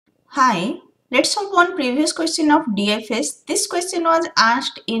Hi, let's solve one previous question of DFS. This question was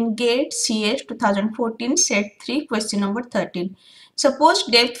asked in GATE CS 2014 set 3 question number 13. Suppose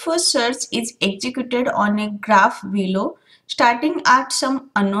depth first search is executed on a graph below starting at some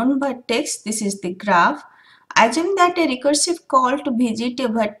unknown vertex. This is the graph. Assume that a recursive call to visit a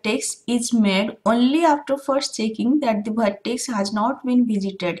vertex is made only after first checking that the vertex has not been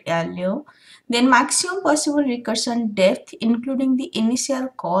visited earlier. Then maximum possible recursion depth including the initial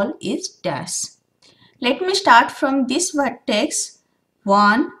call is dash. Let me start from this vertex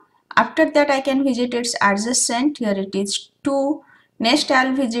 1. After that I can visit its adjacent. Here it is 2. Next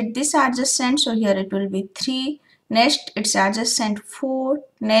I'll visit this adjacent. So here it will be 3. Next its adjacent 4.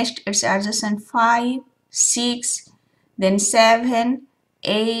 Next its adjacent 5, 6. Then 7,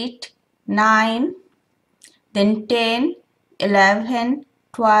 8, 9. Then 10, 11,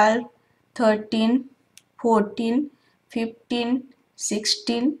 12, 13, 14, 15,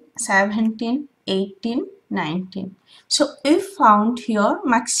 16, 17, 18, 19. So we found here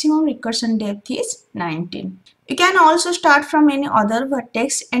maximum recursion depth is 19. You can also start from any other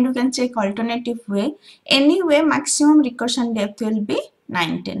vertex and you can check alternative way. Anyway, maximum recursion depth will be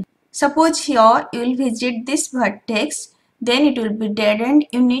 19. Suppose here you will visit this vertex, then it will be dead end,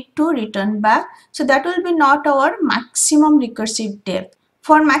 you need to return back. So that will be not our maximum recursive depth.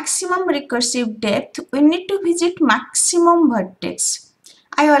 For maximum recursive depth, we need to visit maximum vertex.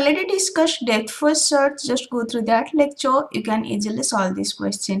 I already discussed depth first search, just go through that lecture, you can easily solve this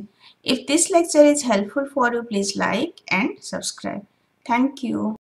question. If this lecture is helpful for you, please like and subscribe. Thank you.